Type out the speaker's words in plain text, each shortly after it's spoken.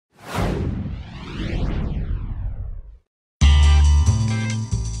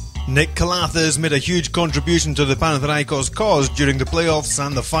Nick Calathes made a huge contribution to the Panathinaikos cause during the playoffs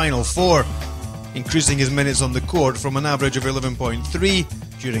and the Final Four, increasing his minutes on the court from an average of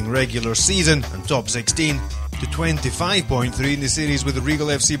 11.3 during regular season and top 16 to 25.3 in the series with Regal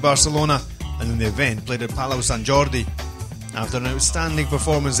FC Barcelona and in the event played at Palau Sant Jordi. After an outstanding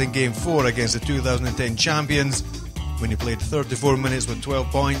performance in Game 4 against the 2010 champions, when he played 34 minutes with 12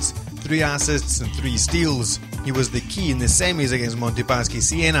 points, 3 assists and 3 steals. He was the key in the semis against Montepaschi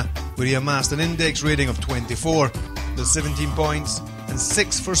Siena, where he amassed an index rating of 24, with 17 points and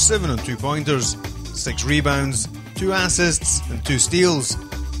 6 for 7 on 2-pointers, 6 rebounds, 2 assists and 2 steals.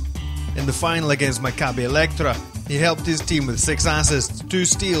 In the final against Maccabi Electra, he helped his team with 6 assists, 2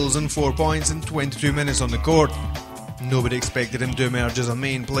 steals and 4 points in 22 minutes on the court. Nobody expected him to emerge as a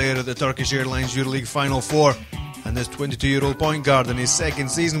main player at the Turkish Airlines EuroLeague Final Four, and this 22-year-old point guard in his second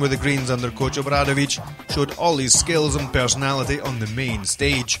season with the Greens under coach Obradovic showed all his skills and personality on the main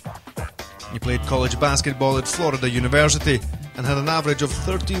stage. He played college basketball at Florida University and had an average of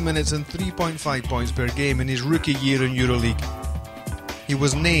 13 minutes and 3.5 points per game in his rookie year in EuroLeague. He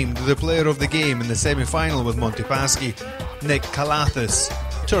was named the player of the game in the semi-final with Montepaschi. Nick Calathes,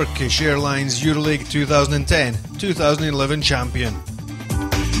 Turkish Airlines EuroLeague 2010-2011 champion.